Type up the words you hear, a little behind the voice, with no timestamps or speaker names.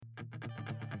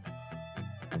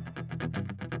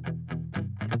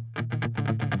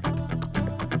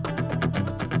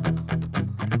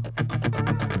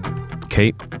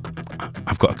Kate,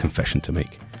 I've got a confession to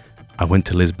make. I went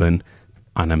to Lisbon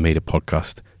and I made a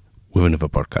podcast with another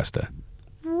podcaster.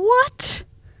 What?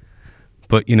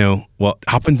 But you know, what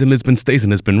happens in Lisbon stays in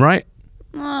Lisbon, right?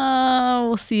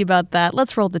 We'll see about that.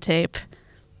 Let's roll the tape.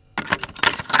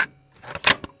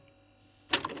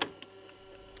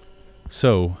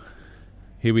 So,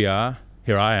 here we are.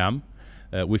 Here I am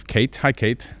with Kate. Hi,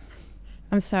 Kate.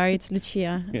 I'm sorry, it's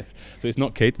Lucia. Yes. So it's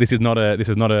not Kate. This is not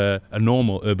a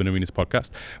normal Urban Arenas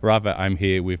podcast. Rather, I'm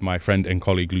here with my friend and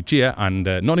colleague Lucia, and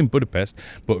not in Budapest,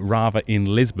 but rather in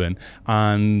Lisbon.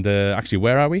 And actually,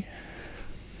 where are we?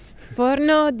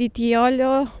 Forno di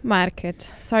Tiolo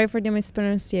Market. Sorry for the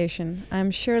mispronunciation.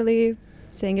 I'm surely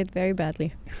saying it very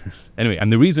badly. Anyway,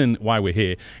 and the reason why we're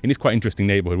here in this quite interesting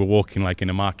neighborhood, we're walking like in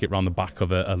a market around the back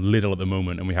of a Lidl at the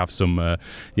moment, and we have some of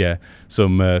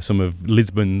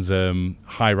Lisbon's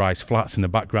high-rise flats in the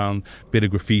background, bit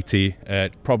of graffiti,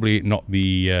 probably not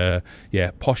the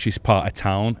poshest part of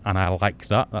town, and I like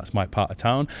that. That's my part of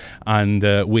town. And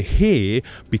we're here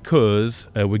because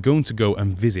we're going to go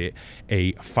and visit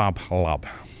a Fab Lab.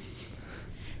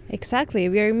 Exactly.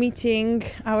 We are meeting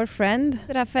our friend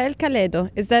Rafael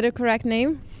Caledo. Is that a correct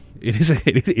name? It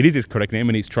is his correct name,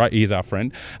 and he is our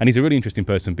friend, and he's a really interesting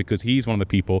person because he's one of the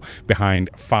people behind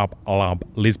FabLab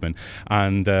Lisbon.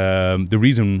 And the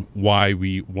reason why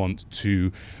we want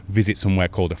to visit somewhere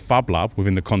called a FabLab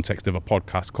within the context of a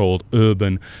podcast called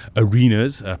Urban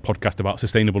Arenas, a podcast about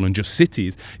sustainable and just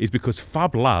cities, is because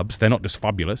Fab Labs, they're not just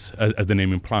fabulous, as the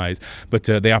name implies, but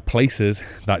they are places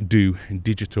that do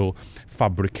digital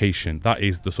fabrication. That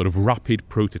is the sort of rapid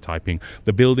prototyping,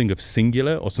 the building of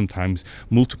singular or sometimes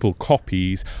multiple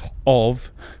copies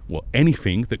of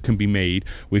anything that can be made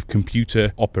with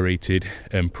computer operated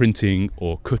printing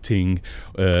or cutting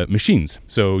machines.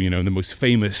 So, you know, the most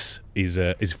famous is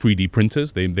 3D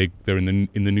printers. They're in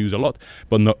the news a lot,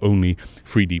 but not only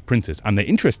 3D printers. And they're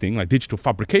interesting, like digital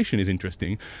fabrication is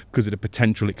interesting because of the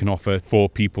potential it can offer for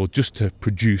people just to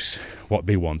produce what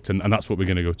they want. And that's what we're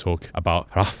going to go talk about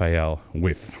Rafael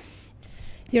with.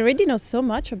 You already know so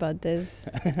much about this.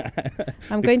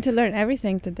 I'm going to learn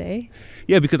everything today.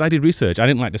 Yeah, because I did research. I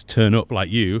didn't just turn up like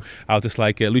you. I was just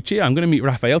like, Lucia, I'm going to meet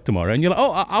Rafael tomorrow. And you're like,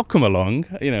 oh, I'll come along,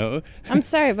 you know. I'm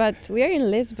sorry, but we are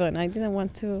in Lisbon. I didn't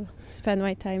want to spend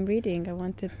my time reading. I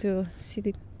wanted to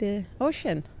see the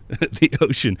ocean. The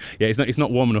ocean, yeah, it's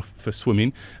not warm enough for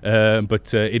swimming,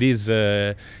 but it is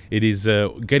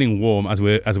getting warm as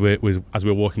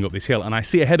we're walking up this hill. And I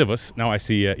see ahead of us now. I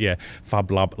see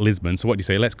FabLab Lisbon. So what do you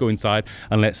say? Let's go inside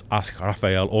and let's ask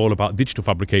Rafael all about digital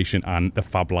fabrication and the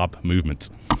FabLab movement.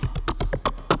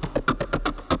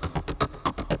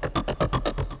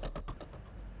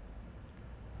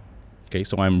 Okay,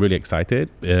 so I'm really excited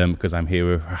because I'm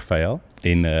here with Rafael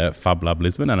in FabLab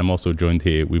Lisbon, and I'm also joined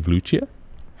here with Lucia.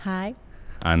 Hi.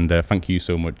 And thank you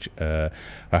so much,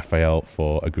 Rafael,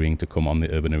 for agreeing to come on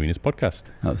the Urban Arenas podcast.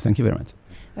 Oh, thank you very much.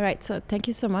 All right, so thank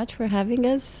you so much for having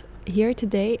us here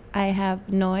today. I have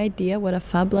no idea what a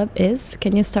Fab Lab is.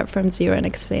 Can you start from zero and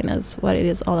explain us what it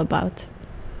is all about?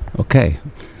 Okay.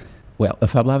 Well, a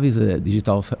Fab Lab is a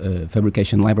digital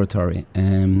fabrication laboratory,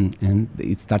 and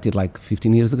it started like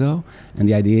 15 years ago, and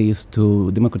the idea is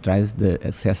to democratize the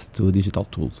access to digital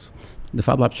tools. The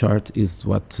Fab Lab chart is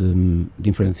what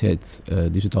differentiates a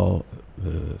digital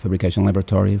fabrication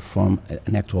laboratory from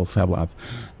an actual Fab Lab.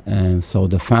 So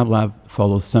the Fab Lab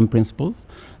follows some principles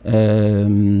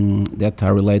that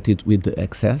are related with the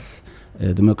access,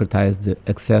 democratize the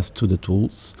access to the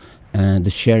tools, and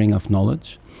the sharing of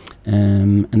knowledge,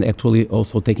 and actually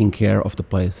also taking care of the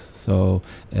place. So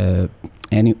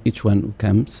each one who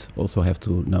comes also have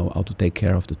to know how to take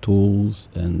care of the tools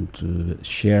and to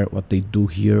share what they do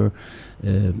here.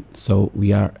 So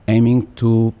we are aiming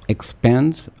to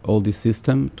expand all this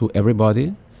system to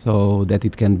everybody so that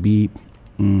it can be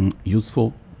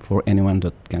useful for anyone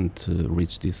that can't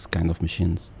reach this kind of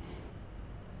machines.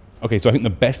 Okay, so I think the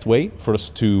best way for us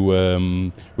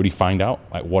to really find out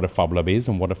what a Fab Lab is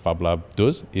and what a Fab Lab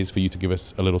does is for you to give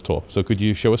us a little tour. So could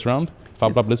you show us around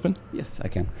Fab Lab Lisbon? Yes, I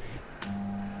can.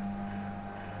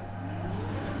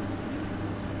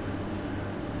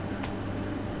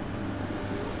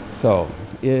 So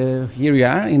here we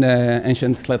are in an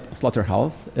ancient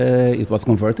slaughterhouse. It was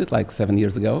converted like 7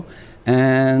 years ago,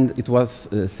 and it was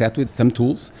set with some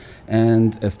tools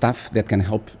and staff that can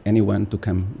help anyone to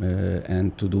come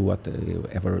and to do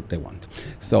whatever they want.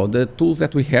 So the tools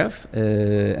that we have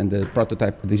and the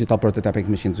digital prototyping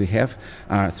machines we have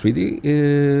are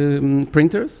 3D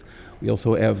printers. We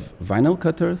also have vinyl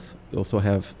cutters. We also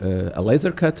have a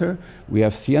laser cutter. We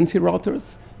have CNC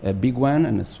routers, a big one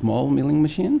and a small milling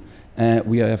machine.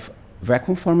 We have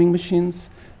vacuum forming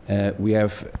machines. We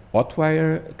have hot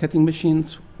wire cutting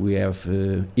machines, we have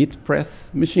heat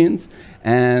press machines,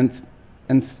 and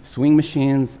swing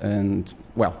machines, and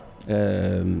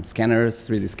scanners,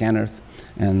 3D scanners,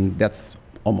 and that's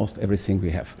almost everything we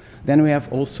have. Then we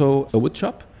have also a wood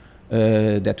shop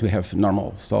that we have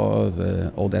normal saws,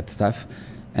 all that stuff.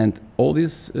 And all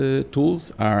these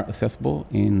tools are accessible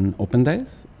in open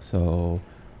days. So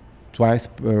twice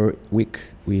per week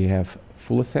we have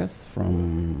full access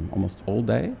from almost all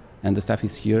day. And the staff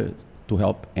is here to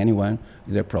help anyone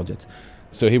with their project.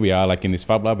 So here we are, like in this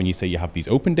Fab Lab, and you say you have these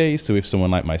open days. So if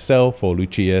someone like myself or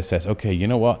Lucia says, okay, you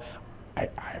know what,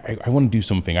 I want to do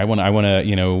something. I want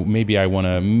to, maybe I want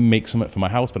to make something for my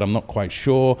house, but I'm not quite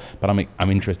sure. But I'm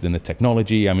interested in the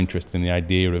technology. I'm interested in the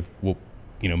idea of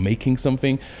making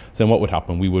something. So then what would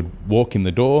happen? We would walk in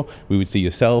the door. We would see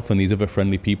yourself and these other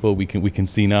friendly people we can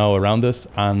see now around us.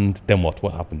 And then what?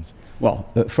 What happens? Well,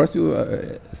 first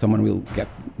someone will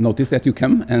notice that you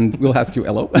come and will ask you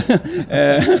hello,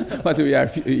 what we are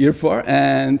here for,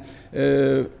 and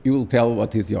you will tell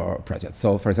what is your project.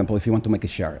 So, for example, if you want to make a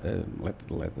chair,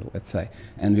 let's say,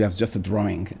 and you have just a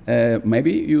drawing,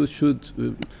 maybe you should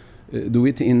do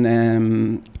it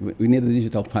in. We need a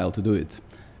digital file to do it,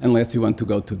 unless you want to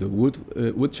go to the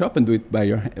wood shop and do it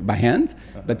by hand.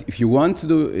 But if you want to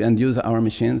do and use our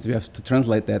machines, we have to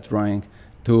translate that drawing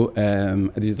to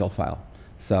a digital file.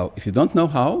 So if you don't know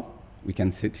how, we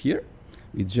can sit here.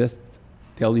 We just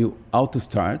tell you how to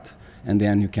start, and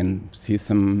then you can see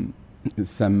some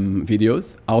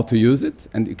videos how to use it,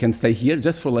 and you can stay here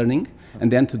just for learning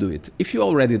and then to do it. If you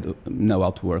already know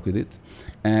how to work with it,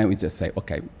 we just say,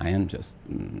 okay,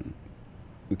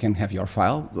 we can have your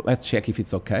file. Let's check if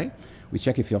it's okay. We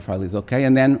check if your file is okay,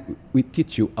 and then we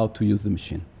teach you how to use the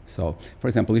machine. So, for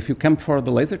example, if you come for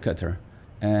the laser cutter,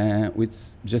 we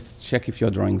just check if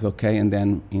your drawing is okay, and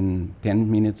then in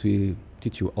 10 minutes we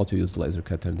teach you how to use the laser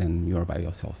cutter, then you're by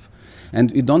yourself.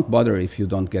 And you don't bother if you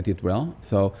don't get it well,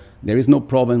 so there is no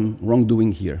problem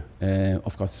wrongdoing here.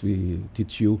 Of course, we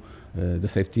teach you the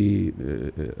safety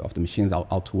of the machines,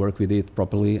 how to work with it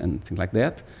properly and things like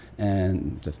that,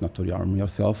 and just not to harm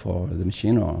yourself or the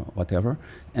machine or whatever.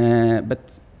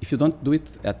 But if you don't do it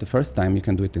at the first time, you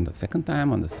can do it in the second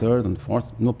time, on the third, on the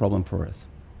fourth, no problem for us.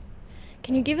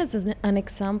 Can you give us an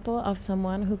example of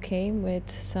someone who came with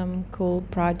some cool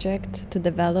project to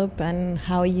develop and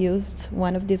how he used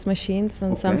one of these machines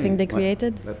and something they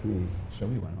created? Let me show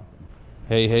you one of them.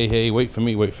 Hey, wait for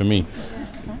me.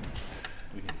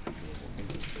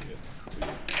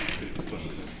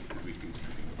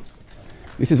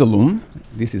 This is a loom.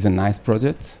 This is a nice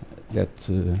project that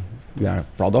we are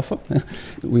proud of.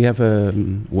 We have a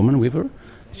woman weaver.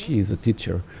 She is a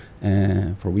teacher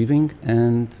for weaving,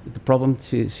 and the problem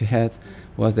she had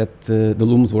was that the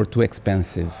looms were too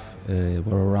expensive,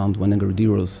 were around 100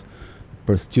 euros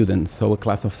per student, so a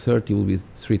class of 30 will be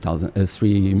 3,000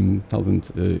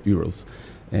 euros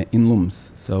in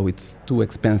looms, so it's too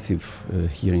expensive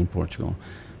here in Portugal.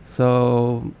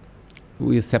 So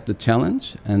we accept the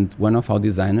challenge, and one of our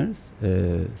designers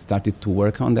started to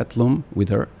work on that loom with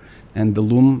her. And the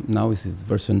loom now is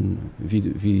version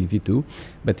V2,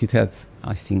 but it has,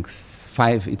 I think,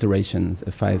 5 iterations,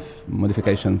 5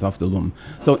 modifications of the loom.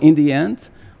 So in the end,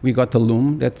 we got a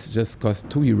loom that just cost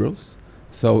 2 euros.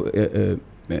 So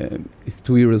it's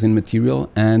 2 euros in material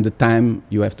and the time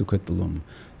you have to cut the loom.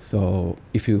 So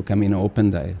if you come in an open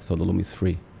day, so the loom is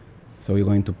free. So we're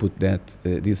going to put that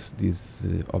this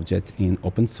object in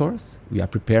open source. We are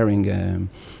preparing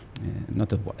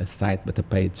not a site, but a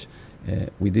page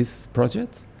with this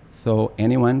project, so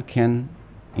anyone can,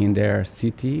 in their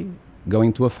city, go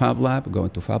into a Fab Lab, go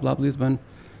into FabLab Lisbon,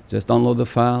 just download the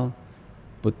file,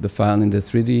 put the file in the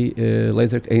 3D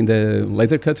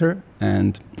laser cutter,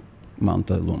 and mount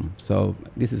the loom. So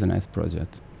this is a nice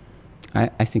project.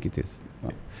 I think it is.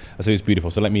 So it's beautiful.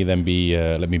 So let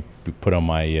me put on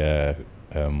my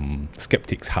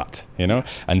skeptic's hat,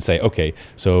 and say, okay,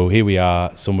 so here we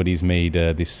are. Somebody's made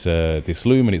this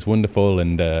loom, and it's wonderful.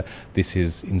 And this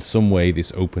is in some way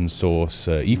this open source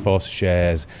ethos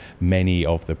shares many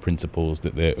of the principles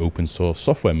that the open source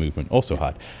software movement also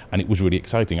had, and it was really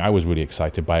exciting. I was really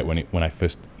excited by it when I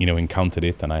first encountered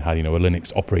it, and I had a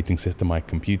Linux operating system on my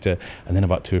computer. And then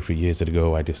about 2 or 3 years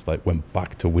ago, I just went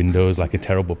back to Windows like a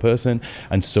terrible person,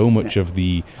 and so much of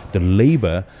the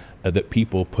labor that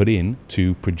people put in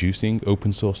to producing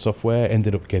open source software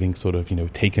ended up getting sort of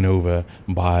taken over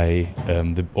by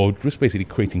or just basically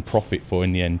creating profit for,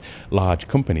 in the end, large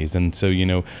companies. And so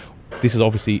this is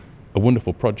obviously a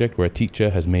wonderful project where a teacher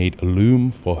has made a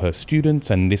loom for her students,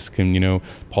 and this can,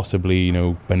 possibly,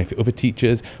 benefit other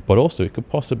teachers, but also it could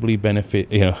possibly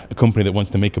benefit, a company that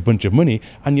wants to make a bunch of money.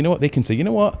 And you know what? They can say, you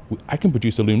know what? I can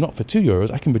produce a loom not for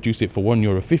 €2, I can produce it for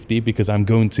 €1.50 because I'm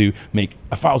going to make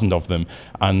 1,000 of them.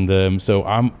 And so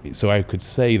I could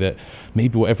say that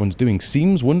maybe what everyone's doing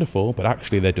seems wonderful, but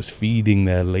actually they're just feeding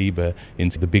their labor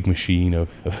into the big machine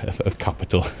of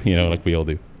capital, like we all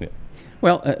do. Yeah.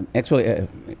 Well, actually,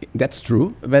 that's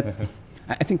true, but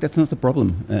I think that's not the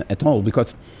problem at all,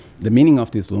 because the meaning of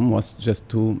this loom was just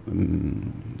to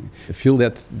fill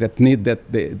that need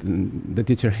that the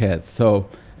teacher had. So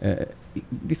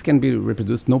this can be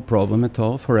reproduced, no problem at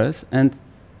all for us. And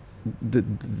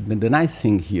the nice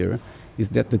thing here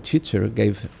is that the teacher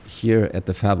gave here at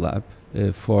the Fab Lab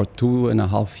for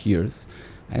 2.5 years,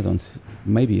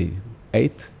 maybe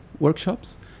 8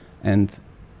 workshops, and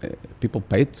people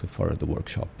paid for the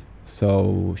workshop.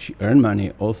 So she earned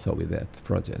money also with that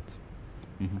project.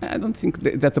 Mm-hmm. I don't think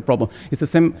that's a problem. It's the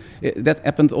same. That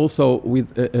happened also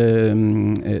with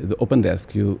the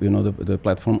OpenDesk. You know the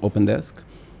platform OpenDesk.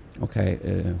 Okay,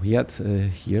 we had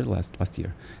here last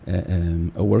year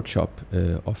a workshop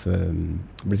of a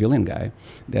Brazilian guy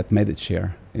that made a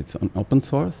chair. It's on open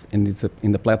source, and it's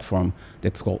in the platform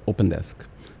that's called OpenDesk.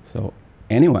 So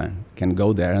anyone can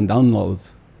go there and download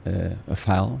a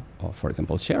file of, for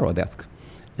example, chair or desk,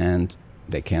 and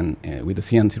they can, with a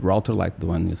CNC router like the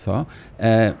one you saw,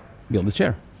 build a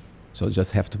chair. So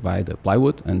just have to buy the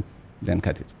plywood and then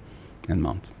cut it and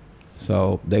mount.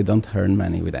 So they don't earn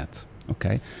money with that,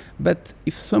 okay? But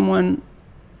if someone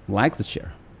likes the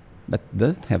chair, but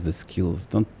doesn't have the skills,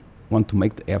 don't want to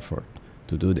make the effort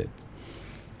to do that,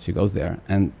 she goes there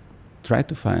and try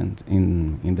to find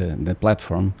in the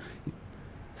platform,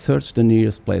 search the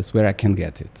nearest place where I can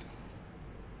get it,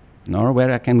 nor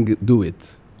where I can do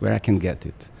it, where I can get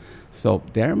it. So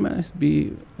there must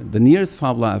be the nearest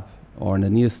Fab Lab or the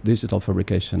nearest digital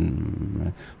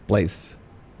fabrication place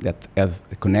that has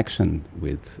a connection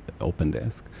with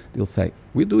OpenDesk. They'll say,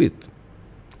 we do it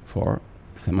for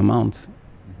some amount.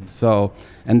 Mm-hmm. So,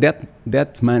 and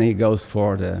that money goes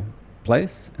for the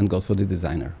place and goes for the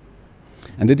designer.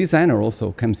 And the designer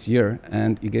also comes here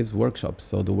and he gives workshops.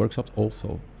 So the workshops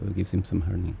also gives him some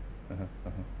earning.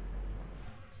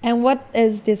 And what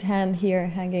is this hand here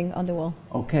hanging on the wall?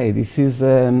 Okay, this is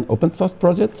an open source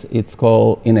project. It's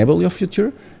called Enable Your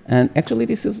Future. And actually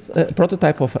this is a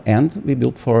prototype of a hand we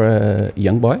built for a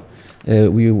young boy.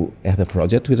 We had a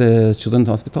project with a children's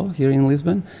hospital here in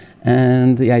Lisbon.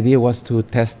 And the idea was to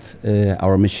test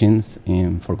our machines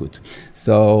for good.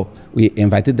 So we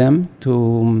invited them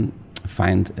to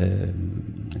find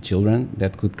children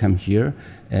that could come here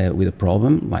with a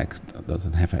problem, like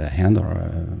doesn't have a hand or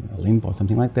a limb or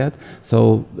something like that.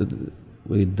 So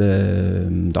with the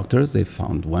doctors, they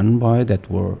found one boy that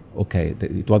were okay.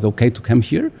 It was okay to come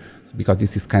here because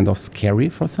this is kind of scary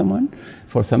for some.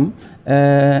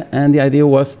 And the idea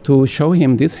was to show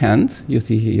him this hand you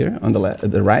see here on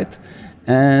the right,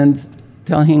 and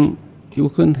tell him you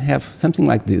can have something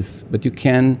like this, but you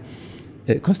can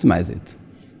customize it.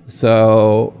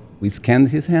 So we scanned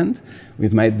his hand.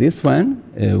 We've made this one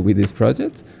with this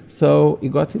project. So he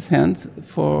got his hand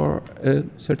for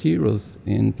 30 euros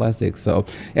in plastic. So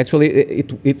actually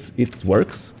it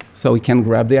works. So he can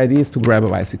grab, the idea is to grab a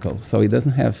bicycle. So he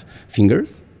doesn't have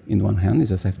fingers in one hand, he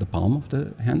just has the palm of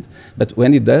the hand. But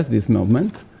when he does this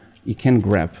movement, he can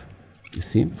grab, you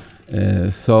see.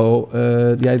 So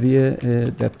the idea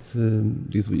that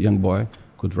this young boy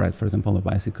could ride, for example, a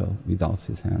bicycle without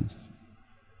his hands.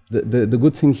 The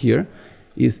good thing here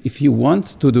is if he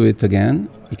wants to do it again,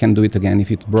 he can do it again. If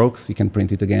it breaks, he can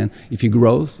print it again. If he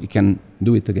grows, he can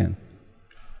do it again.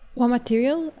 What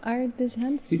material are these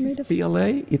hands this made of? This is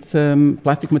PLA. It's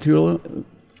plastic material,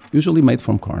 usually made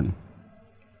from corn.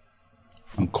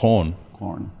 From corn?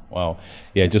 Corn. Wow.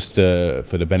 Yeah, just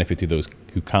for the benefit of those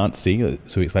who can't see,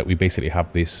 so it's like we basically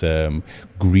have this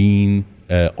green,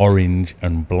 orange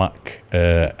and black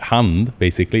hand,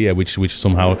 basically, which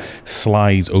somehow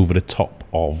slides over the top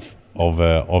of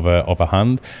a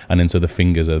hand, and then so the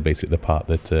fingers are basically the part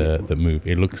that move.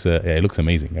 It looks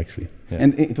amazing, actually. Yeah.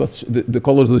 And it was the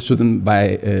colors was chosen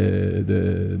by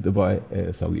the boy.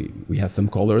 So we have some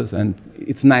colors, and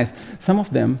it's nice. Some of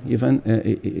them even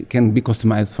it can be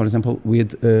customized. For example,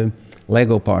 with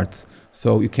Lego parts,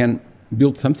 so you can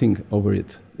build something over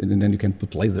it, and then you can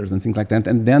put lasers and things like that,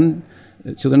 and then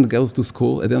children goes to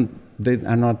school and they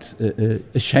are not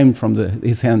ashamed from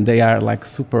his hand. They are like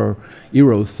super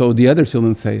heroes. So the other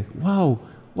children say, "Wow,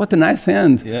 what a nice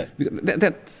hand!" Yeah.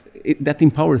 That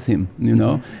empowers him. You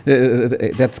know,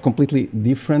 that's completely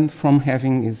different from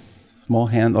having his small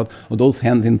hand, or those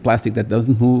hands in plastic that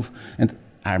doesn't move and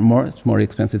are much more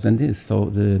expensive than this. So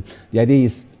the idea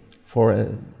is for a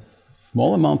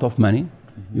small amount of money,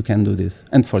 you can do this.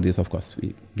 And for this, of course,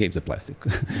 we gave the plastic.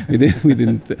 we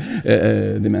didn't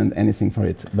demand anything for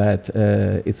it, but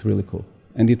it's really cool.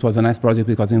 And it was a nice project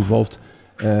because it involved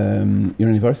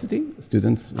university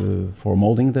students for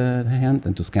molding the hand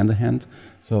and to scan the hand.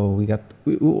 So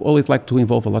we always like to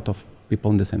involve a lot of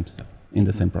people in the same stuff, in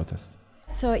the same process.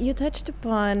 So you touched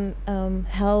upon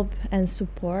help and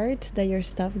support that your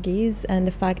staff gives and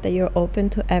the fact that you're open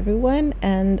to everyone.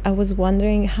 And I was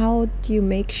wondering, how do you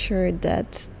make sure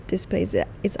that this place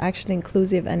is actually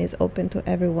inclusive and is open to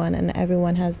everyone and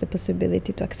everyone has the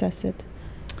possibility to access it?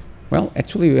 Well,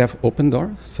 actually we have open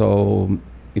doors, so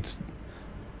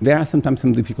there are sometimes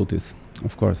some difficulties,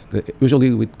 of course,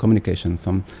 usually with communication.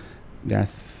 There are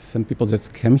some people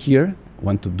just come here,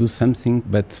 want to do something,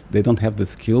 but they don't have the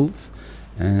skills.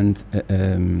 And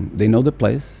they know the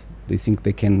place. They think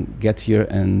they can get here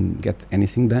and get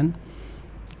anything done.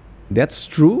 That's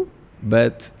true,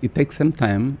 but it takes some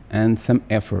time and some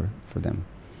effort for them.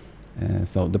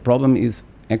 So the problem is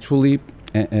actually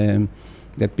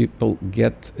that people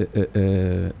get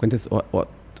acquainted what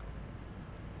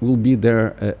will be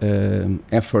their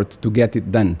effort to get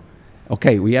it done.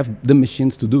 Okay, we have the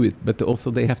machines to do it, but also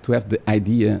they have to have the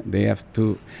idea. They have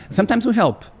to. Sometimes we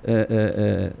help.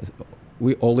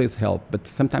 We always help, but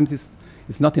sometimes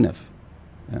it's not enough.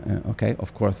 Okay,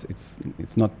 of course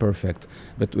it's not perfect,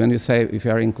 but when you say if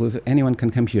you are inclusive, anyone can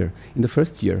come here. In the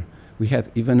first year, we had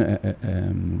even a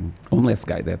homeless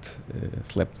guy that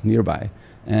slept nearby,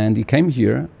 and he came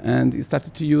here and he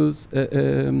started to use a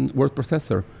word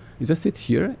processor. He just sit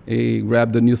here, he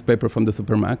grabbed the newspaper from the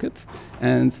supermarket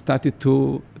and started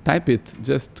to type it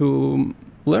just to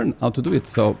learn how to do it.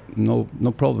 So no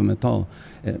problem at all.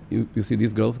 You see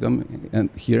these girls come and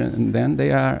here and then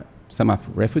some are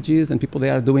refugees and people, they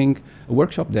are doing a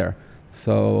workshop there.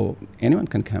 So anyone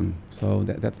can come. So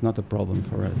that's not a problem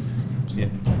for us. Yeah,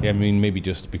 I mean, maybe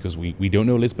just because we don't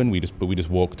know Lisbon, we just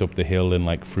walked up the hill and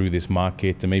like through this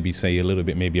market, and maybe say a little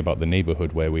bit maybe about the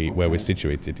neighborhood where we're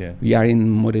situated. Yeah, we are in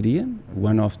Moraria,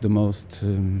 one of the most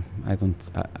I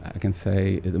can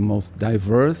say the most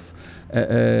diverse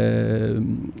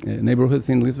neighborhoods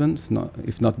in Lisbon,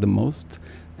 if not the most,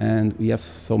 and we have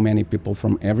so many people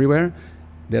from everywhere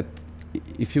that.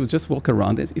 If you just walk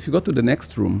around it, if you go to the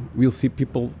next room, we'll see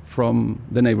people from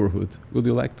the neighborhood. Would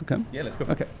you like to come? Yeah, let's go.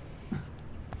 Okay.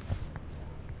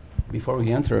 Before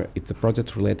we enter, it's a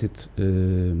project related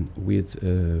with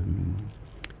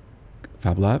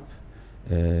FabLab,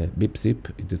 BIPSIP,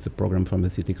 it is a program from the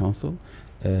City Council.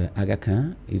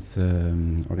 Agacan is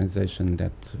an organization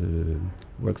that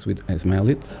works with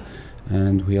Ismailites.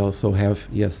 And we also have,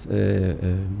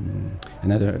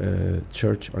 another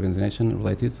church organization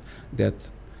related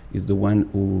that is the one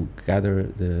who gather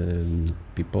the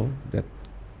people that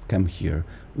come here.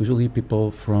 Usually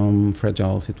people from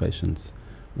fragile situations,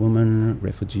 women,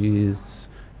 refugees,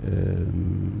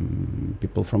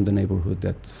 people from the neighborhood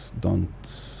that don't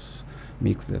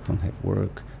mix, that don't have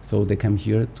work. So they come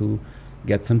here to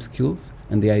get some skills,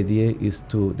 and the idea is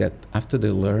that after they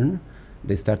learn,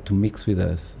 they start to mix with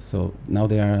us. So now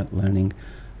they are learning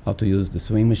how to use the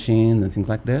sewing machine and things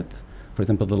like that. For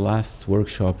example, the last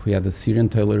workshop, we had a Syrian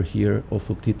tailor here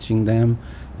also teaching them,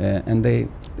 and they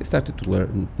started to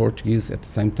learn Portuguese at the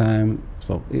same time.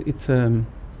 So it's a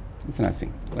nice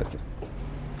thing. Let's see.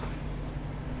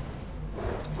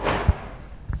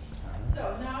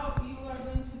 So now you are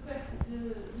going to cut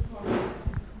the corner.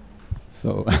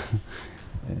 So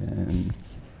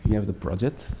we have the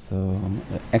project. So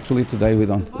actually today we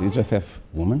just have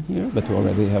women here, but we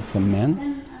already have some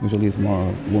men. Usually it's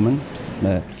more women.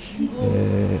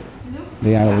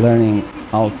 They are learning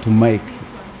how to make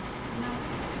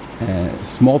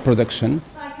small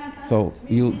productions. So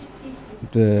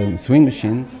the sewing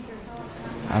machines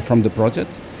are from the project.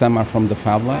 Some are from the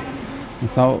FabLab. And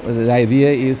so the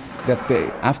idea is that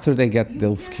after they get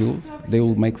those skills, they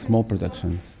will make small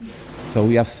productions. So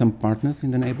we have some partners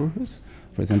in the neighborhood.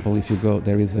 For example, if you go,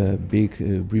 there is a big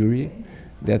brewery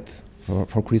that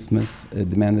for Christmas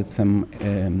demanded some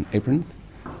aprons,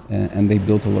 and they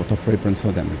built a lot of aprons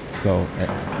for them. So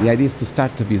the idea is to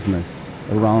start a business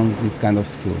around these kind of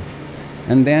skills.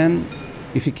 And then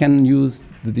if you can use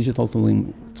the digital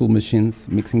tool machines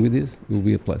mixing with this, it will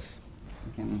be a plus.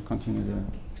 You can continue the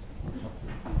workshop.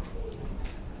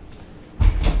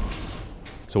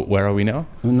 So where are we now?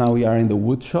 Now we are in the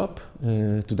wood shop.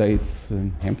 Today it's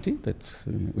empty, but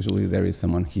usually there is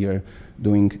someone here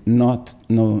doing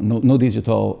no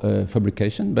digital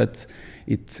fabrication, but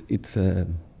it's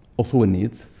also a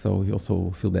need, so we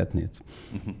also feel that need.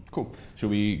 Mm-hmm. Cool.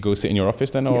 Should we go sit in your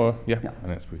office then, or Yes. yeah?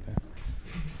 And let's move there.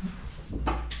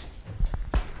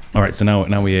 All right, so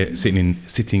now we're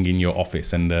sitting in your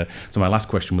office, and so my last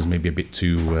question was maybe a bit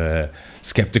too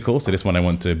skeptical. So this one I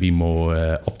want to be more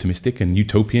optimistic and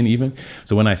utopian even.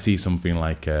 So when I see something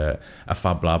like a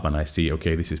Fab Lab, and I see,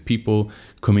 okay, this is people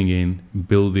coming in,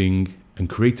 building and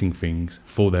creating things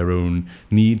for their own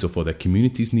needs or for their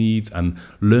community's needs, and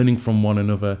learning from one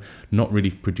another, not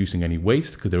really producing any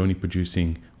waste because they're only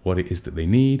producing what it is that they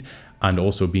need, and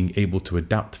also being able to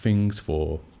adapt things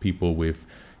for people with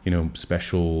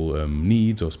special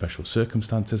needs or special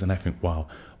circumstances. And I think, wow,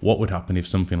 what would happen if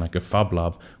something like a Fab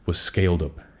Lab was scaled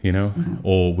up, mm-hmm.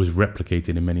 or was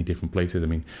replicated in many different places? I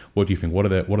mean, what do you think? What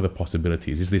are the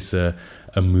possibilities? Is this a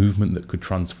movement that could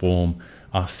transform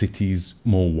our cities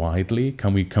more widely?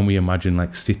 Can we imagine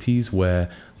like cities where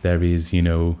there is,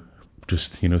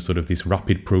 just sort of this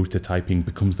rapid prototyping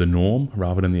becomes the norm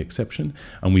rather than the exception,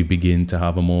 and we begin to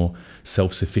have a more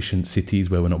self-sufficient cities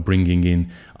where we're not bringing in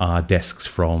our desks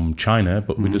from China,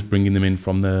 but we're just bringing them in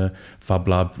from the Fab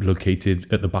Lab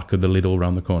located at the back of the Lidl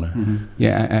around the corner? Mm-hmm.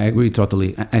 Yeah, I agree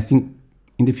totally. I think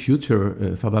in the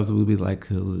future Fab Labs will be like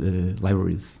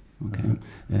libraries. Okay,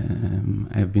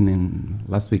 I've been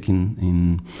last week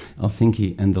in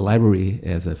Helsinki, and the library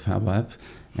has a Fab Lab,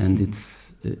 and it's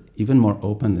even more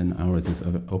open than ours is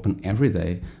open every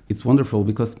day. It's wonderful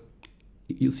because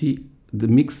you see the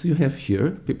mix you have here,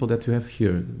 people that you have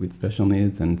here with special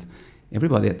needs, and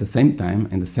everybody at the same time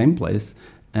in the same place,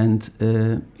 and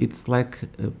it's like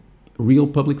a real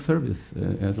public service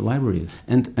as a library.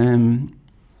 And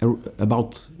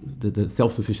about the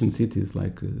self-sufficient cities,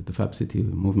 like the Fab City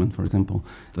movement, for example,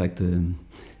 like the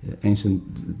ancient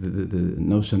the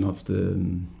notion of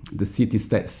the city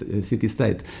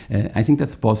state. I think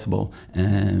that's possible,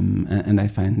 and I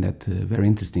find that very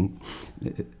interesting.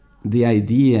 The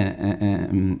idea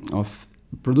of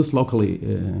produce locally,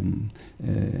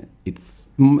 it's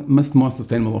much more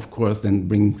sustainable, of course, than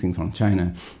bringing things from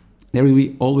China. There will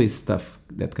be always stuff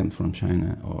that comes from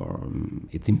China, or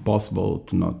it's impossible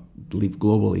to not live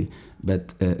globally,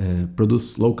 but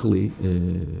produce locally,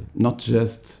 not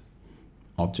just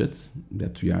objects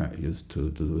that we are used to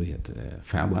do at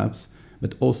Fab Labs,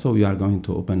 but also we are going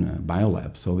to open a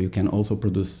biolab, so you can also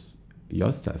produce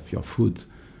your stuff, your food.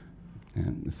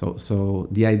 And so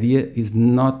the idea is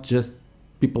not just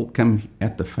people come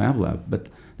at the Fab Lab, but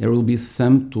there will be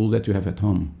some tools that you have at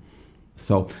home.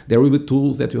 So there will be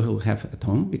tools that you will have at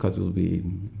home because it will be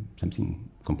something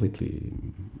completely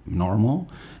normal,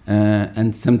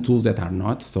 and some tools that are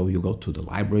not. So you go to the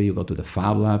library, you go to the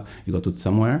Fab Lab, you go to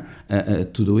somewhere to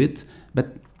do it.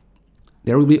 But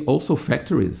there will be also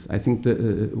factories. I think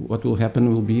what will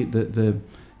happen will be the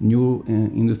new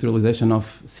industrialization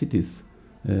of cities,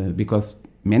 because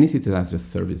many cities are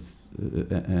just service.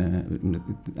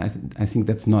 I think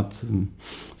that's not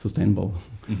sustainable.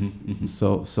 Mm-hmm, mm-hmm.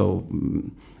 So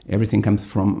everything comes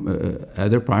from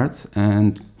other parts,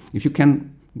 and if you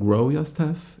can grow your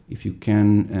stuff, if you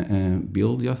can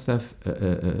build your stuff,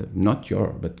 not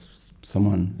but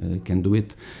someone can do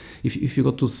it. If you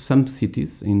go to some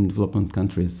cities in developing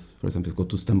countries, for example, go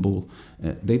to Istanbul,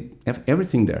 they have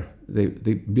everything there. They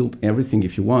build everything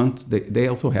if you want. They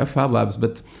also have Fab Labs,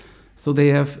 but so they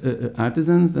have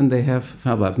artisans and they have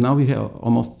Fab Labs. Now we have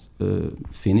almost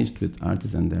finished with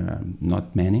artisans. There are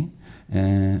not many,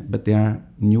 but there are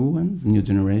new ones, new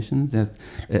generations.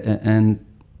 And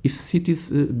if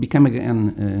cities become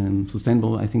again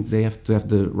sustainable, I think they have to have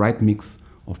the right mix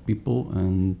of people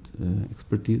and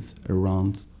expertise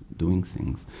around doing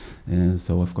things.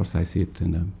 So of course I see it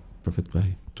in a perfect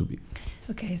way to be.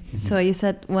 Okay, so you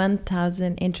said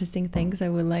 1,000 interesting things. I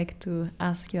would like to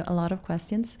ask you a lot of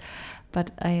questions,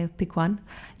 but I'll pick one.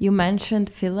 You mentioned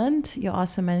Finland, you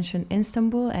also mentioned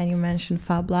Istanbul, and you mentioned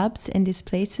Fab Labs in these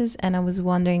places. And I was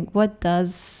wondering, what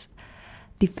does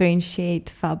differentiate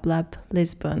Fab Lab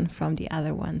Lisbon from the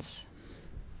other ones?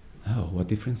 Oh, what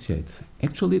differentiates?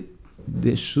 Actually,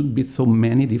 there should be so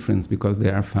many differences because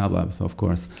there are Fab Labs, of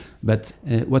course. But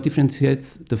what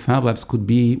differentiates the Fab Labs could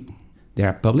be there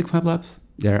are public Fab Labs,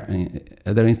 there are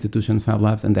other institutions Fab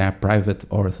Labs, and there are private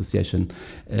or associative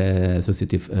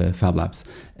Fab Labs.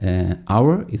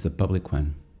 Our is a public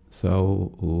one,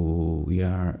 so we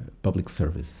are public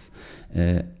service.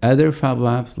 Other Fab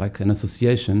Labs, like an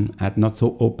association, are not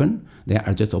so open. They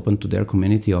are just open to their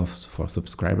community for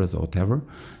subscribers or whatever.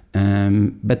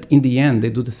 But in the end, they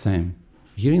do the same.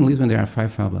 Here in Lisbon, there are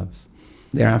 5 Fab Labs.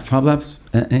 There are Fab Labs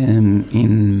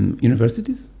in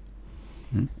universities.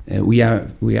 We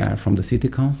are from the city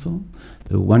council.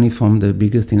 One is from the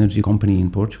biggest energy company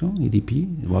in Portugal,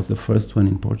 EDP. It was the first one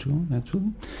in Portugal,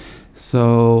 actually.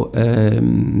 So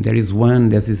there is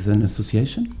an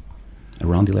association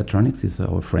around electronics. Is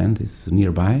our friend is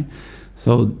nearby.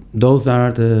 So those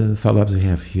are the FabLabs we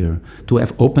have here. To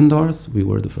have open doors, we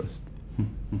were the first,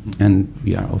 and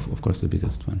we are of course the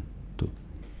biggest one too.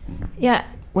 Yeah,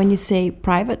 when you say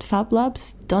private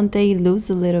FabLabs, don't they lose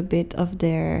a little bit of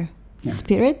their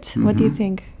spirit? What do you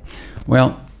think?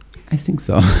 Well, I think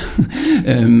so.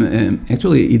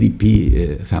 Actually,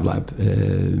 EDP FabLab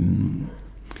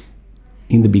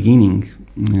in the beginning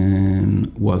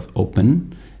was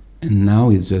open, and now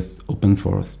it's just open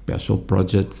for special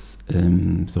projects.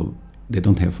 So they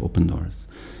don't have open doors.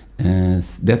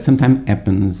 That sometimes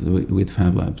happens with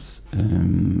FabLabs,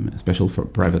 especially for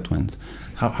private ones.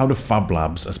 How do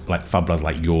FabLabs, like FabLabs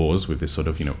like yours, with this sort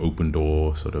of open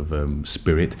door sort of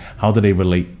spirit, how do they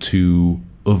relate to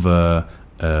other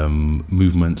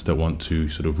movements that want to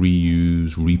sort of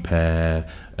reuse, repair,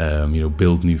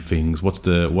 build new things? What's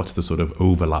the sort of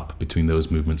overlap between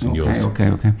those movements and yours?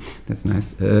 Okay, that's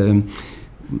nice.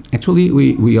 Actually,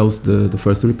 we host the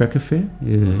first repair cafe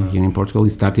here in Portugal. We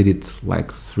started it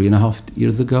like 3.5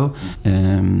 years ago.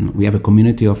 We have a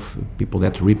community of people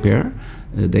that repair.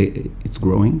 It's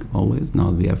growing always.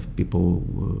 Now we have people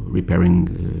repairing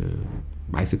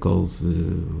bicycles,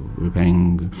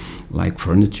 repairing like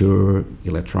furniture,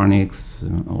 electronics,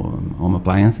 or home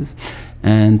appliances.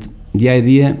 And the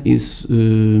idea is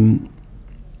to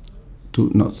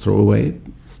not throw away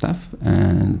stuff,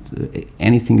 and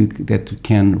anything that we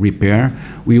can repair,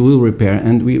 we will repair,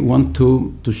 and we want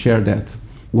to share that.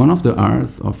 One of the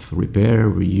arts of repair,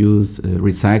 reuse,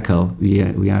 recycle,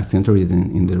 we are centered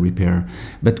in the repair,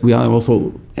 but we are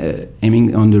also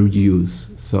aiming on the reuse.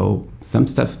 So some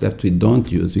stuff that we don't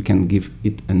use, we can give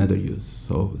it another use.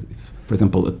 So if, for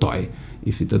example, a toy,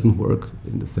 if it doesn't work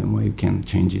in the same way, you can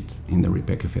change it in the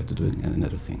repair cafe to do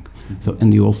another thing. Mm-hmm. So,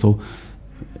 and you also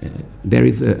there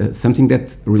is something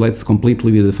that relates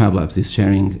completely with the FabLabs, is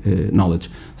sharing knowledge.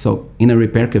 So in a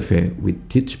repair cafe, we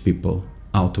teach people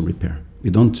how to repair. We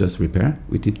don't just repair,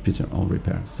 we teach people how to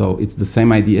repair. So it's the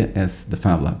same idea as the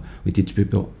FabLab. We teach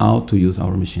people how to use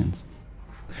our machines.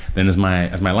 Then as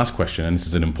my last question, and this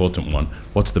is an important one,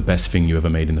 what's the best thing you ever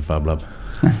made in the FabLab?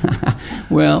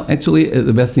 Well, actually,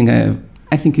 the best thing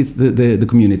I think it's the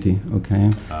community,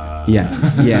 okay?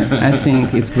 Yeah, I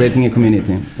think it's creating a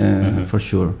community, for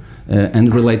sure.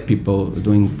 And relate people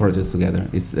doing projects together.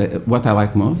 It's what I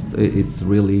like most. It's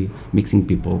really mixing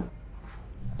people.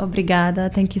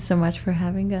 Obrigada. Thank you so much for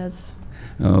having us.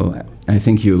 Oh, I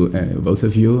thank you, both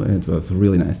of you. It was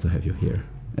really nice to have you here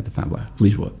at the FabLab.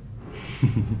 Lisboa.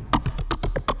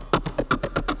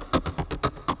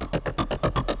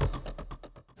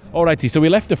 Alrighty, so we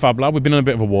left the FabLab. We've been on a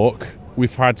bit of a walk.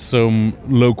 We've had some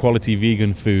low-quality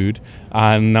vegan food,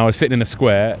 and now we're sitting in a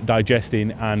square,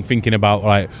 digesting and thinking about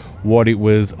like what it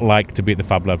was like to be at the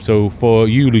FabLab. So for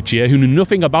you, Lucia, who knew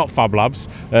nothing about FabLabs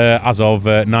as of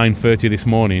 9:30 this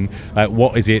morning,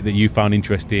 what is it that you found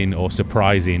interesting or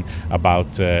surprising about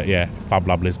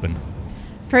FabLab Lisbon?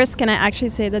 First, can I actually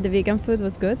say that the vegan food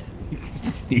was good?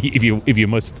 if you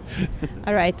must.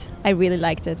 All right, I really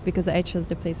liked it because I chose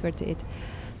the place where to eat.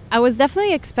 I was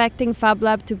definitely expecting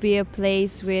FabLab to be a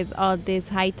place with all these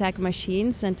high-tech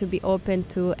machines and to be open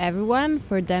to everyone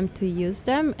for them to use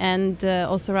them. And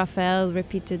also Rafael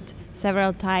repeated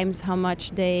several times how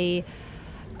much they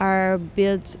are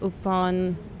built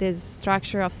upon this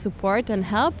structure of support and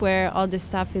help, where all this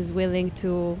stuff is willing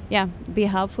to be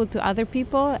helpful to other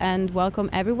people and welcome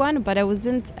everyone. But I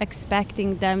wasn't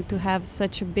expecting them to have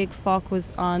such a big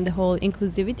focus on the whole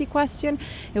inclusivity question.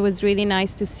 It was really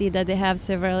nice to see that they have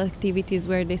several activities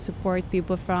where they support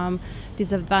people from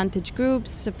disadvantaged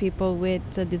groups, people with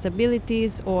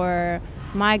disabilities or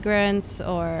migrants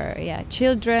or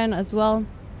children as well.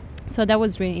 So that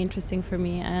was really interesting for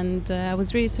me, and I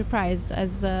was really surprised.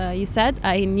 As you said,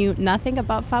 I knew nothing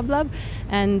about FabLab,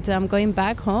 and I'm going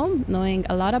back home knowing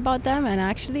a lot about them, and I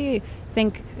actually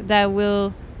think that I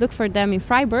will look for them in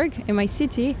Freiburg, in my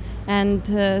city, and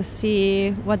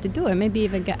see what they do, and maybe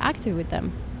even get active with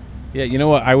them. Yeah, you know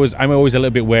what? I'm always a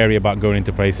little bit wary about going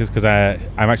into places because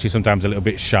I'm actually sometimes a little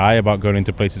bit shy about going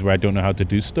into places where I don't know how to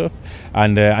do stuff,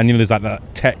 and there's like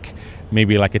that tech.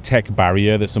 Maybe like a tech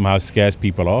barrier that somehow scares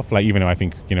people off. Like, even though I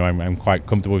think, I'm quite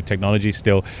comfortable with technology,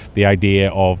 still the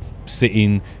idea of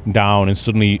sitting down and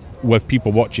suddenly worth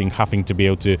people watching having to be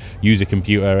able to use a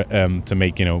computer to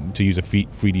make, to use a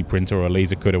 3D printer or a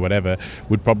laser cut or whatever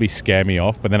would probably scare me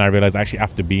off. But then I realized actually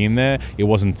after being there, it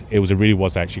really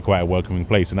was actually quite a welcoming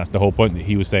place. And that's the whole point that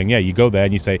he was saying, yeah, you go there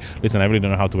and you say, listen, I really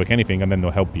don't know how to work anything, and then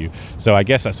they'll help you. So I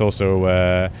guess that's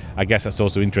also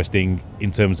interesting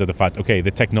in terms of the fact, okay,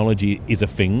 the technology is a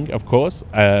thing, of course,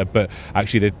 but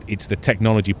actually it's the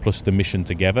technology plus the mission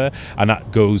together, and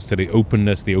that goes to the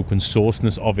openness, the open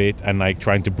sourceness of it, and like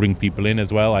trying to bring people in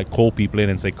as well, like call people in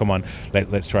and say, come on,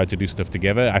 let's try to do stuff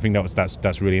together. I think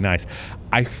that's really nice.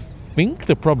 I think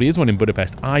there probably is one in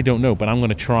Budapest. I don't know, but I'm going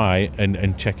to try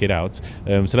and check it out.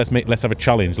 So let's have a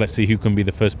challenge. Let's see who can be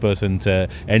the first person to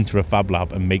enter a Fab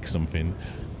Lab and make something.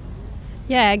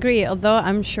 Yeah, I agree. Although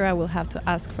I'm sure I will have to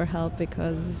ask for help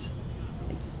because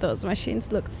those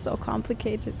machines looked so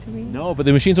complicated to me. No, but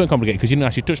the machines weren't complicated because you didn't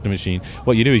actually touch the machine.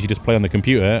 What you do is you just play on the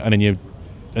computer, and then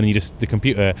the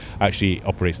computer actually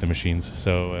operates the machines.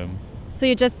 So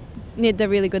you just need the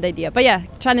really good idea. But yeah,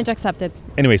 challenge accepted.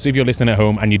 Anyway, so if you're listening at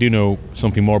home and you do know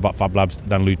something more about Fab Labs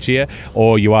than Lucia,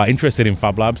 or you are interested in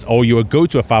Fab Labs, or you go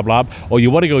to a Fab Lab, or you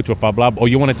want to go to a Fab Lab, or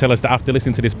you want to tell us that after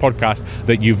listening to this podcast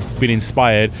that you've been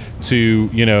inspired to,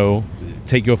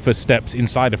 take your first steps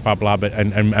inside a Fab Lab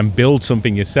and build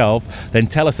something yourself, then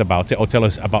tell us about it, or tell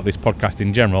us about this podcast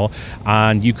in general.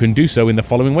 And you can do so in the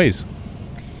following ways.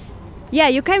 Yeah,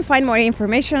 you can find more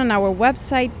information on our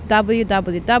website,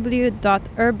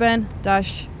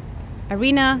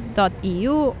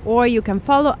 www.urban-arena.eu, or you can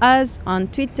follow us on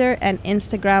Twitter and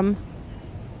Instagram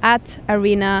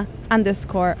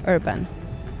 @arena_urban.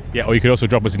 Yeah, or you could also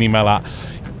drop us an email at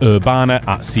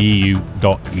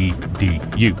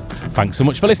urbana@ceu.edu. Thanks so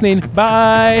much for listening.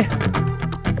 Bye.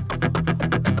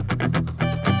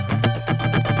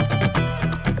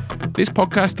 This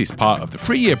podcast is part of the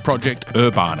 3-year project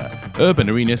Urbana, Urban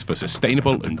Arenas for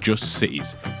Sustainable and Just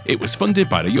Cities. It was funded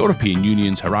by the European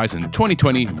Union's Horizon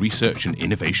 2020 Research and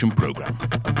Innovation Programme.